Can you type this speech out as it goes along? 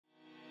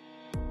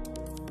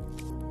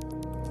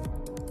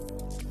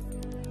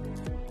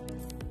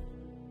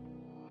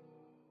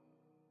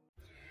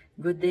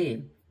Good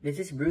day, this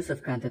is Bruce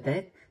of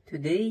Cantotech.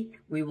 Today,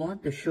 we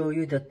want to show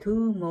you the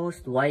two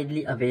most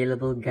widely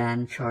available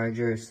GaN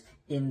chargers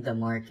in the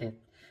market.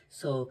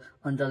 So,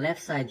 on the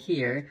left side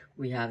here,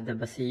 we have the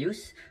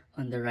Baseus.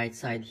 On the right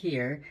side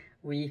here,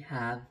 we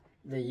have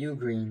the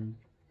UGreen.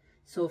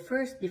 So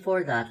first,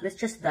 before that, let's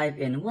just dive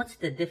in. What's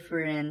the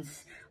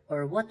difference,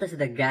 or what does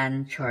the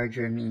GaN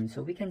charger mean?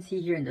 So we can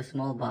see here in the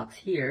small box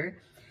here,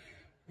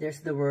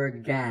 there's the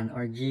word GaN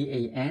or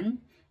G-A-N.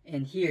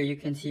 And here you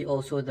can see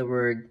also the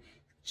word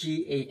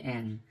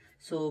GaN.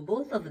 So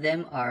both of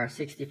them are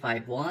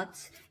 65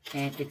 watts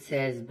and it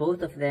says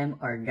both of them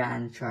are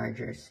GaN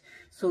chargers.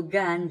 So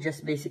GaN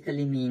just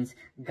basically means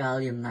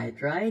gallium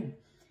nitride,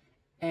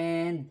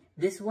 and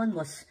this one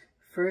was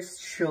first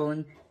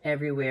shown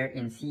everywhere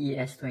in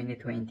CES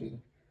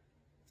 2020.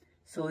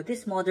 So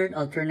this modern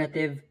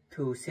alternative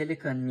to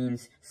silicon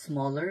means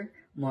smaller,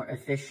 more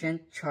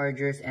efficient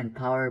chargers and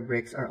power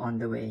bricks are on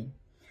the way.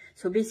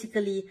 So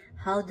basically,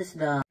 how does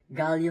the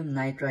gallium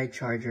nitride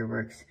charger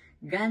works?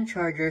 GaN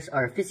chargers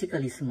are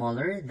physically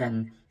smaller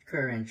than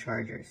current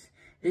chargers.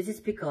 This is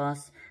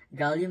because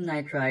gallium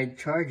nitride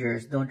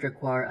chargers don't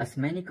require as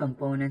many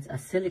components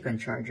as silicon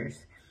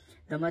chargers.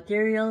 The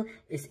material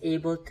is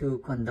able to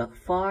conduct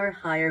far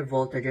higher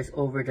voltages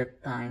over the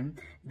time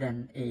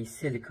than a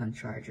silicon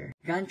charger.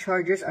 GaN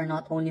chargers are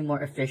not only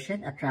more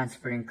efficient at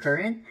transferring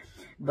current,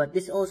 but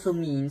this also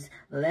means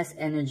less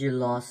energy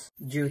loss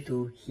due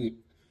to heat.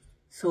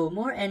 So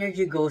more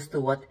energy goes to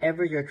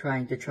whatever you're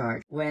trying to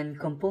charge. When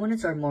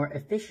components are more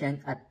efficient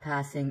at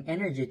passing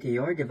energy to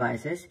your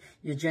devices,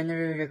 you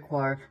generally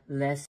require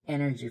less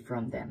energy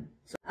from them.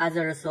 So as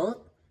a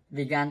result,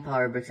 the GaN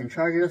power bricks and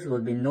chargers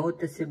will be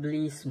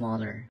noticeably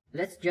smaller.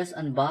 Let's just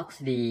unbox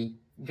the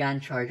GaN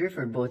charger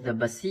for both the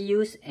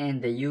Baseus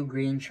and the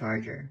UGreen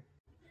charger.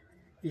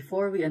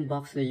 Before we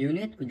unbox the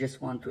unit, we just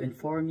want to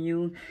inform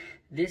you,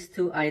 these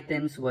two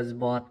items was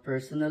bought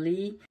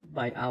personally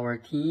by our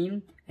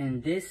team,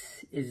 and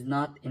this is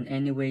not in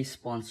any way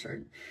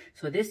sponsored.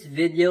 So this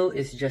video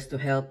is just to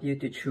help you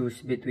to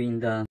choose between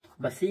the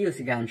Baseus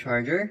GaN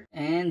charger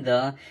and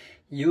the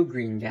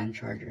UGreen GaN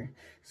charger.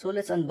 So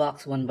let's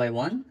unbox one by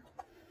one.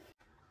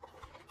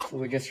 So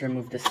we just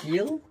remove the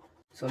seal.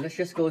 So let's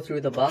just go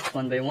through the box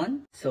one by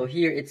one. So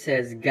here it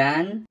says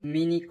GaN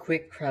Mini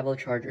Quick Travel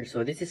Charger.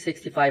 So this is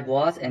 65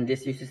 watts and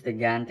this uses the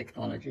GaN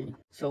technology.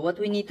 So what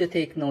we need to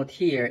take note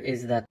here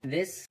is that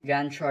this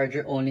GaN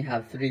charger only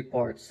have 3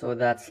 ports. So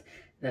that's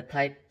the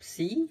Type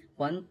C,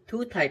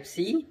 2 Type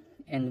C,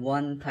 and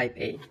 1 Type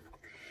A.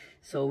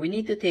 So we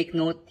need to take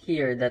note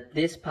here that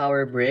this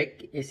power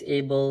brick is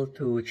able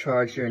to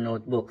charge your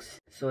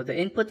notebooks. So the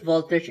input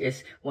voltage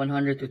is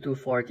 100 to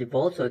 240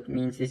 volts, so it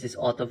means this is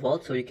auto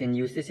volt, so you can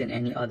use this in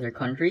any other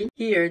country.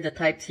 Here, the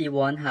Type C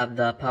one have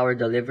the power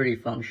delivery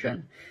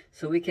function.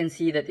 So we can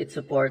see that it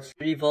supports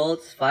 3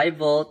 volts, 5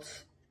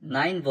 volts,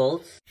 9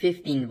 volts,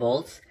 15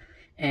 volts,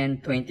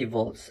 and 20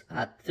 volts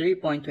at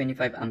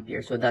 3.25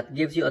 amperes. So that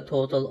gives you a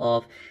total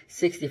of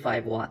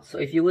 65 watts. So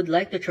if you would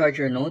like to charge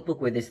your notebook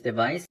with this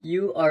device,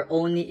 you are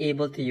only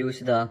able to use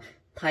the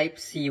Type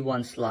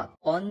C1 slot.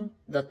 On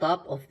the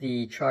top of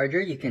the charger,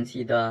 you can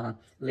see the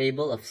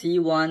label of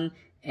C1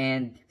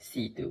 and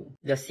C2.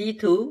 The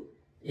C2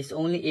 is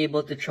only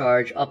able to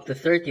charge up to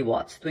 30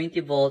 watts, 20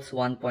 volts,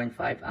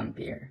 1.5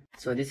 ampere.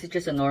 So this is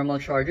just a normal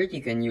charger.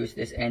 You can use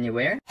this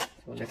anywhere.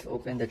 So let's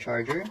open the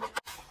charger.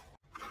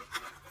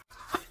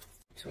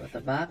 So at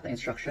the back, the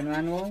instruction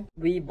manual.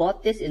 We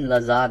bought this in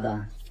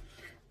Lazada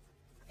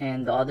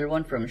and the other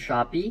one from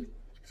Shopee.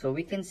 So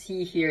we can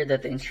see here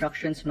that the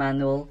instructions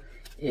manual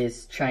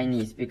is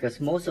Chinese because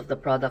most of the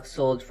products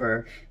sold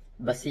for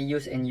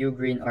Baseus and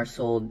UGreen are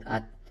sold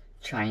at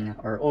China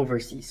or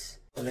overseas.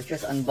 So let's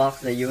just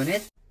unbox the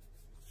unit.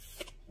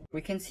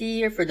 We can see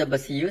here for the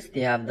Baseus, they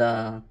have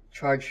the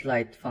charge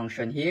light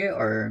function here,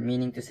 or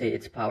meaning to say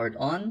it's powered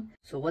on.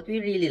 So what we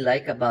really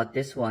like about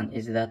this one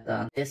is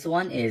that this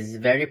one is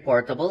very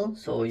portable.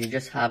 So you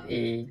just have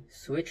a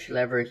switch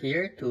lever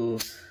here to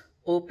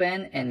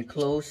open and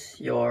close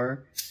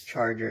your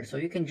charger. So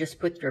you can just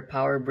put your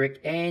power brick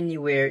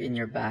anywhere in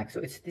your bag. So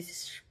this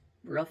is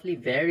roughly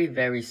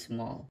very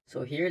small.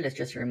 So here, let's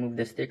just remove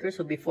the sticker.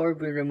 So before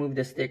we remove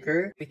the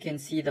sticker, we can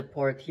see the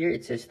port here.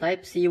 It says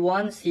Type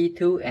C1,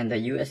 C2, and the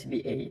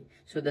USB-A.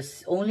 So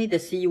only the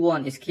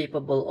C1 is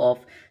capable of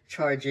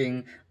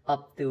charging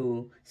up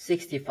to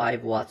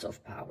 65 watts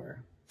of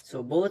power.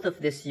 So both of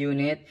this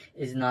unit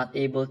is not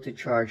able to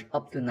charge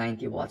up to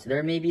 90 watts.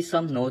 There may be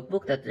some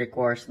notebook that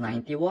requires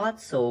 90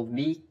 watts, so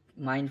be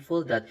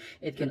mindful that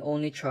it can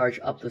only charge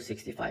up to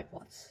 65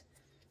 watts.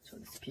 So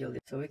let's peel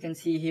it. So we can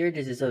see here,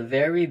 this is a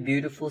very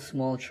beautiful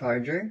small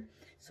charger.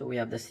 So we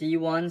have the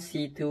C1,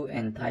 C2,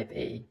 and Type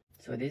A.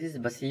 So this is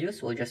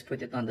Baseus. We'll just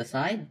put it on the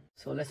side.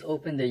 So let's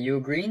open the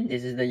UGreen.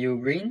 This is the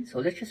UGreen. So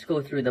let's just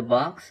go through the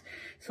box.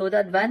 So the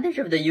advantage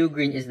of the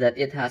UGreen is that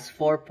it has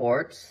 4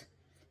 ports.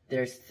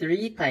 There's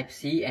 3 Type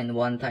C and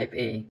 1 Type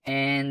A.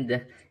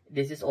 And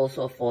This is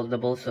also a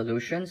foldable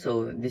solution,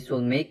 so this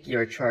will make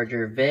your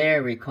charger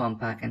very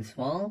compact and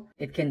small.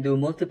 It can do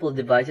multiple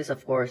devices,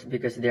 of course,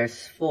 because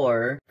there's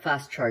 4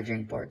 fast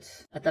charging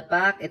ports. At the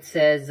back, it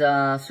says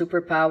super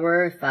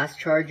power, fast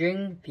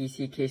charging,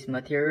 PC case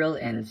material,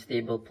 and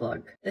stable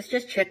plug. Let's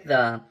just check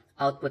the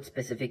output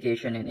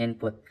specification and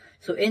input.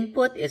 So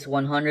input is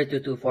 100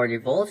 to 240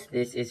 volts.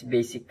 This is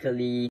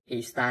basically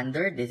a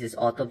standard. This is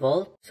auto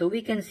volt. So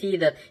we can see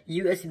that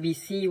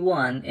USB-C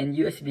 1 and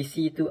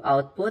USB-C 2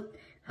 output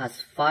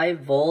has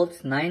 5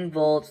 volts, 9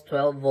 volts,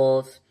 12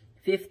 volts,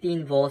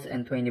 15 volts,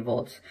 and 20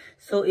 volts.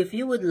 So if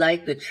you would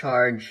like to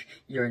charge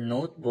your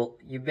notebook,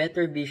 you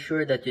better be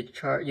sure that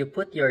you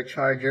put your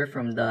charger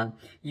from the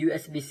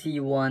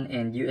USB-C 1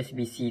 and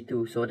USB-C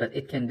 2 so that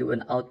it can do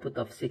an output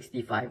of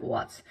 65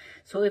 watts.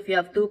 So if you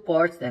have 2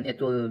 ports, then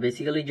it will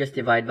basically just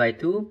divide by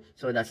 2.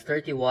 So that's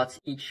 30 watts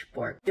each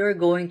port. You're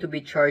going to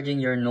be charging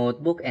your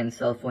notebook and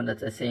cell phone at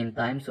the same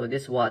time, so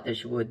this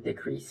wattage would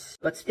decrease.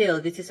 But still,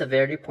 this is a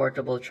very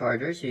portable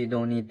charger, so you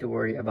don't need to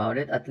worry about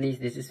it. At least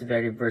this is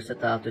very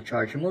versatile to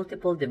charge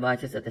multiple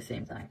devices at the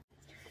same time.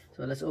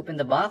 So let's open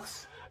the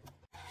box.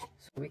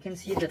 So we can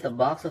see that the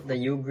box of the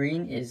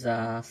UGreen is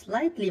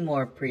slightly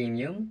more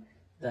premium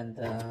than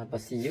the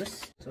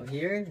Baseus. So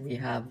here we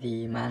have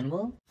the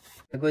manual.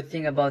 The good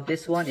thing about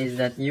this one is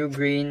that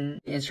UGreen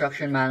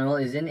instruction manual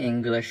is in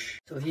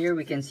English. So here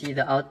we can see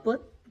the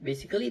output.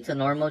 Basically, it's a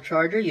normal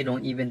charger. You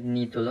don't even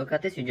need to look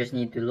at this. You just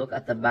need to look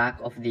at the back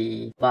of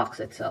the box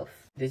itself.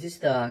 This is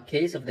the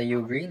case of the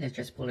UGreen. Let's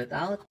just pull it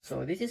out.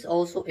 So this is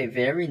also a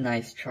very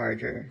nice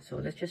charger. So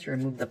let's just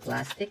remove the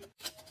plastic.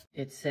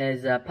 It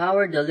says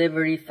power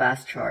delivery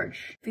fast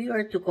charge. If you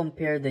are to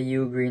compare the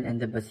UGreen and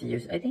the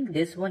Baseus, I think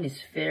this one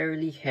is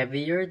fairly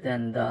heavier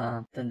than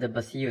the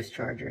Baseus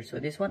charger. So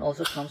this one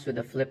also comes with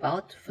a flip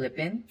out, flip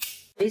in.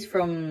 Based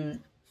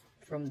from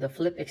the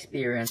flip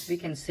experience, we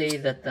can say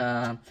that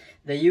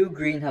the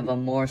UGreen have a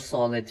more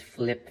solid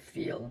flip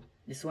feel.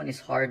 This one is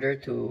harder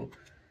to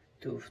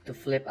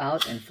flip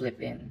out and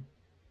flip in.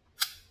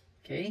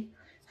 Okay,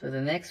 so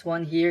the next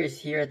one here is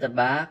here at the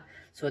back.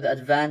 So the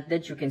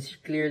advantage, you can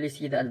clearly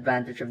see the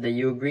advantage of the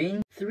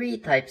UGreen. 3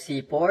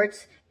 Type-C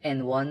ports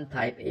and 1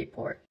 Type-A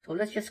port. So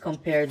let's just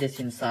compare this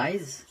in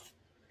size.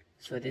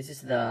 So this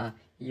is the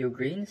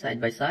UGreen side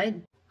by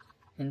side.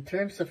 In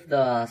terms of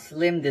the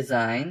slim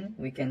design,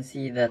 we can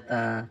see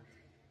that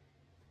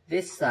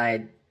this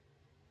side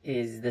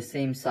is the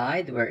same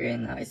side,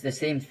 wherein it's the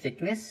same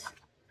thickness.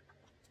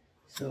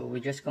 So we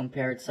just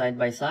compare it side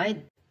by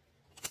side.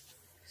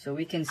 So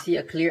we can see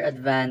a clear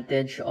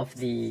advantage of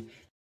the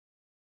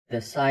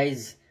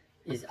size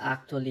is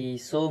actually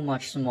so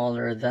much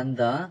smaller than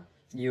the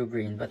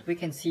UGreen. But we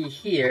can see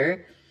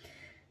here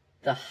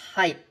the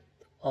height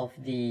of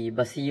the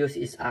Baseus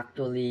is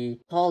actually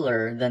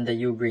taller than the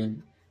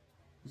UGreen.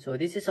 So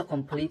this is a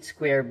complete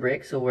square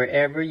brick, so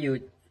wherever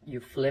you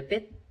flip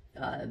it,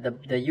 the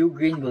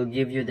UGreen will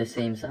give you the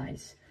same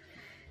size.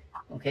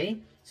 Okay,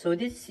 so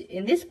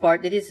in this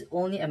part, it is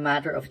only a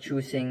matter of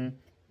choosing.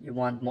 You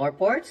want more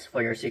ports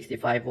for your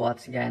 65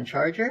 watts GaN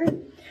charger,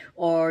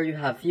 or you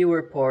have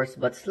fewer ports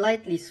but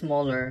slightly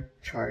smaller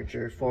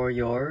charger for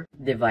your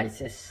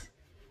devices.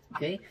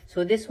 Okay,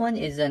 so this one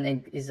is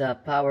a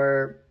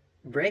power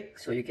brick,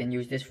 so you can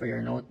use this for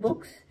your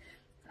notebooks.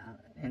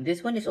 And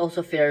this one is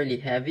also fairly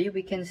heavy.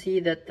 We can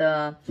see that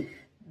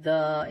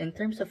in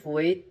terms of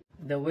weight,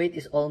 the weight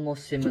is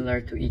almost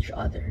similar to each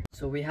other.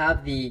 So we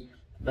have the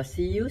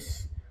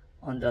Baseus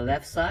on the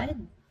left side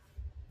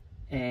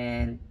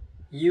and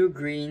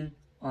UGreen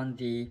on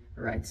the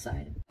right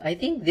side. I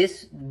think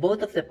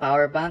both of the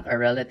power bank are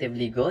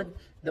relatively good.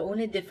 The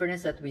only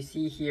difference that we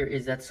see here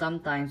is that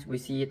sometimes we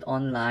see it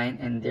online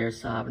and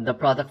there's the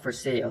product for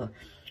sale.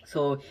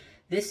 So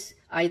this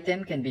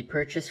item can be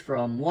purchased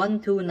from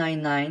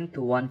 1299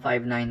 to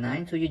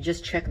 1599. So you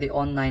just check the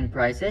online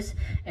prices,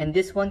 and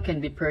this one can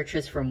be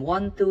purchased from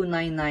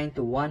 1299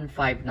 to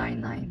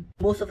 1599.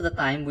 Most of the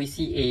time we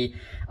see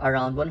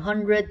around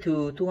 100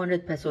 to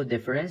 200 peso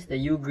difference. The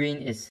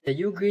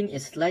UGreen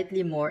is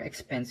slightly more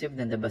expensive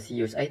than the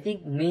Baseus. I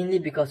think mainly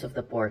because of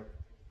the port.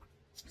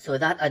 So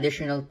that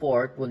additional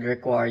port would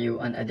require you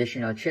an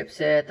additional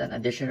chipset, an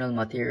additional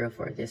material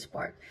for this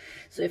part.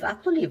 So if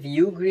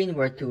UGreen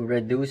were to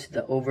reduce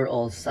the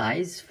overall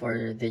size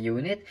for the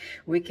unit,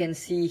 we can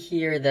see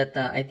here that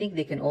I think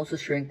they can also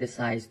shrink the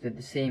size to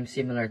the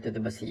similar to the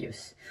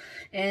Baseus.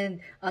 And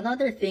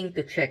another thing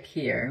to check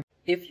here,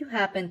 if you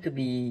happen to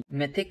be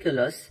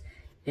meticulous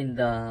in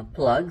the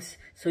plugs,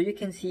 so you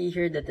can see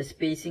here that the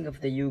spacing of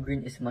the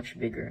UGreen is much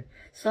bigger.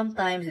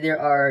 Sometimes there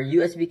are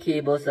USB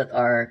cables that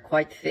are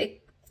quite thick,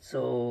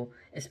 so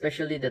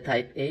especially the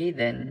Type A,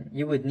 then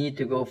you would need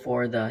to go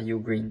for the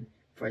UGreen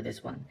for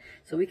this one.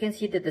 So we can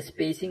see that the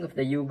spacing of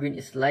the UGreen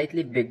is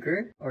slightly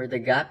bigger, or the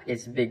gap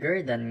is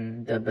bigger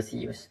than the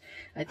Baseus.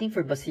 I think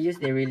for Baseus,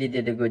 they really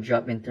did a good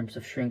job in terms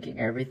of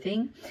shrinking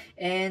everything.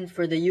 And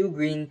for the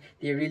UGreen,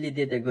 they really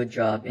did a good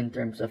job in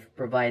terms of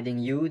providing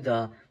you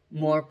the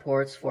more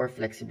ports for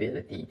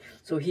flexibility.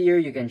 So here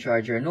you can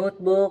charge your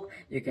notebook,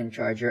 you can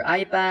charge your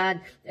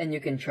iPad, and you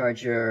can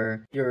charge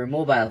your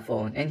mobile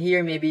phone. And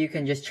here maybe you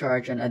can just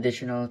charge an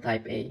additional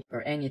type A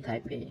or any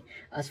type A.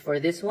 As for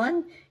this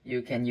one,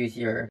 you can use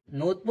your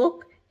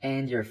notebook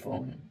and your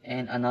phone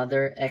and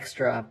another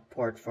extra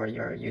port for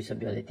your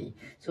usability.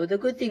 So the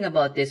good thing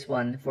about this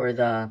one for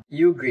the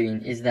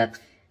UGreen is that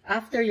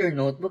after your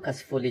notebook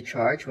has fully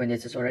charged, when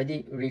it has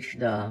already reached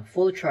the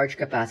full charge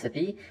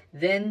capacity,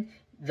 then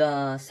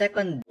the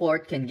second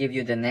port can give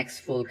you the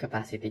next full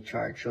capacity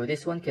charge. So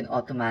this one can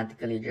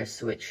automatically just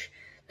switch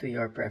to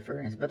your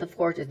preference. But of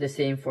course, it's the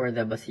same for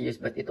the Baseus,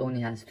 but it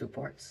only has 2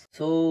 ports.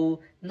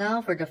 So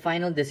now for the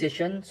final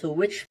decision, so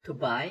which to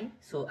buy.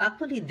 So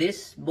actually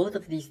both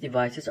of these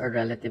devices are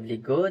relatively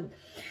good.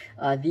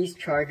 These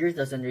chargers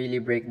doesn't really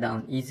break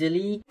down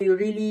easily. You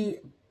really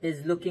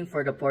is looking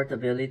for the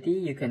portability,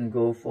 you can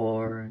go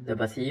for the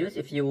Baseus.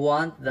 If you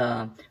want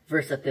the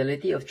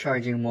versatility of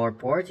charging more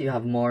ports, you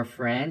have more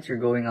friends, you're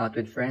going out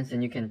with friends,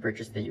 then you can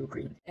purchase the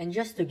UGreen. And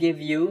just to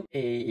give you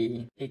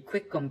a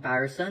quick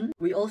comparison,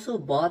 we also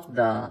bought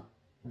the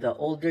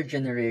older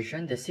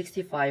generation, the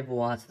 65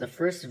 watts, the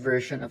first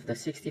version of the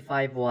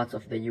 65 watts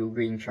of the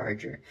UGreen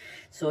charger.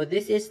 So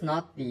this is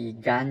not the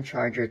GaN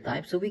charger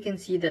type, so we can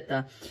see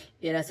that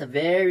it has a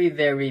very,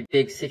 very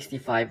big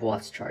 65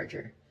 watts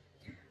charger.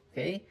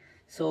 Okay,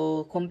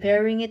 so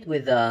comparing it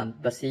with the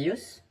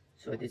Baseus,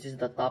 so this is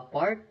the top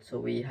part, so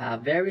we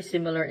have very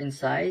similar in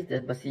size.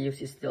 The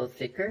Baseus is still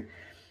thicker,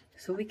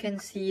 so we can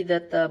see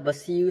that the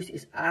Baseus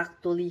is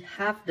actually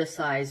half the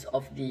size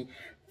of the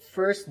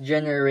first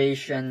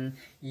generation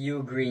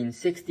UGreen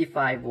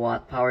 65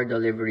 watt power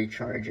delivery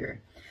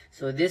charger.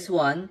 So this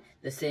one,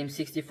 the same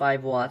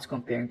 65 watts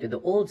comparing to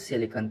the old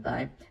silicon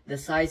type, the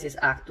size is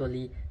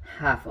actually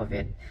half of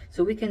it.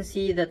 So we can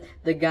see that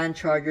the GaN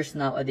chargers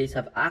nowadays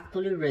have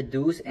actually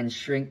reduced and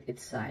shrink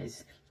its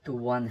size to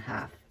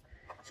 1/2.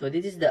 So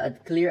this is the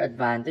clear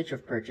advantage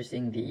of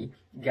purchasing the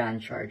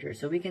GaN charger.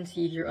 So we can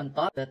see here on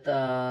top that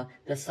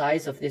the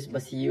size of this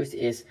Baseus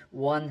is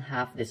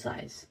 1/2 the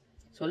size.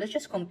 So let's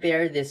just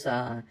compare this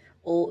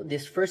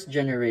first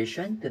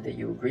generation to the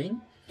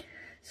UGreen.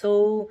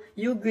 So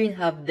UGreen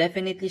have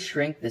definitely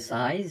shrink the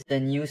size, the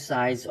new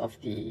size of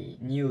the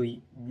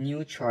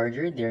new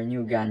charger, their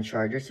new GaN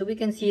charger. So we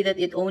can see that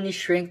it only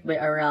shrink by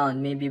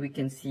around, maybe we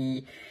can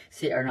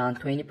say around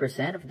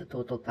 20% of the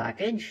total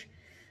package.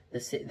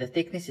 The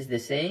thickness is the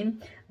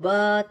same,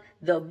 but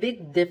the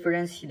big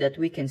difference that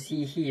we can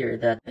see here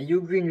that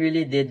UGreen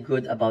really did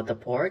good about the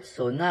ports.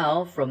 So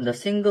now from the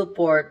single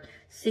port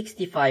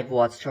 65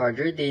 watts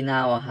charger, they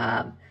now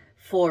have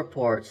 4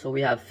 ports. So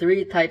we have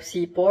 3 type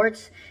C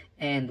ports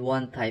and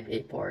 1 type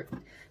A port.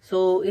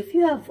 So if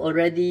you have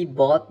already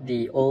bought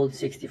the old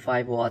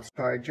 65 watts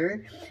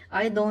charger,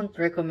 we don't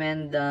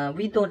recommend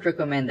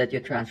that you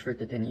transfer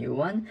to the new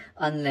one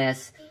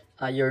unless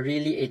you're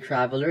really a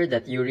traveler,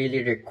 that you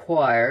really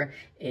require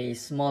a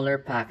smaller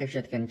package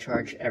that can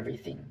charge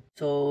everything.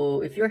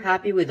 So if you're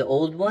happy with the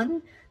old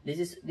one, this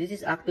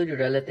is actually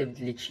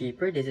relatively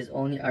cheaper. This is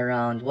only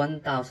around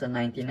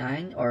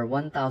 1,099 or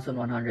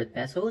 1,100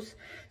 pesos.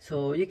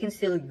 So you can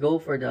still go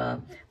for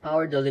the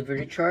power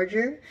delivery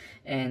charger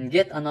and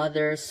get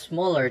another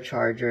smaller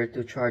charger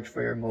to charge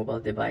for your mobile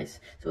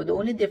device. So the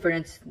only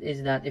difference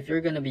is that if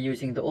you're going to be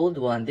using the old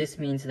one, this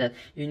means that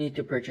you need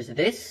to purchase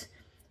this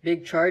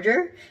big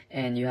charger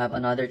and you have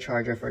another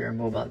charger for your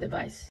mobile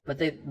device. But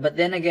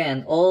then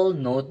again, all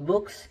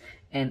notebooks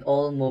and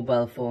all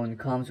mobile phone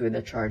comes with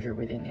a charger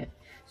within it.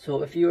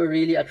 So if you are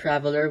really a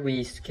traveler,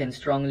 we can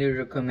strongly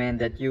recommend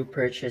that you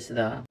purchase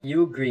the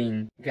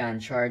UGreen GaN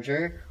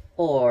charger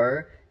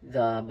or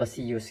the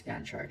Baseus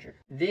GaN charger.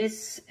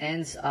 This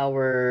ends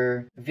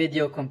our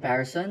video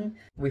comparison.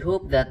 We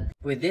hope that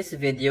with this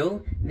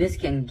video, this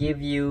can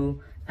give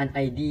you an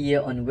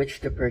idea on which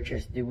to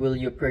purchase. Will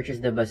you purchase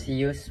the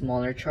Baseus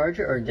smaller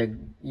charger or the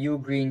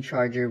UGreen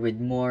charger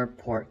with more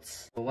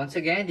ports? So once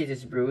again, this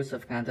is Bruce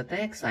of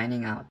Cantotech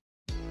signing out.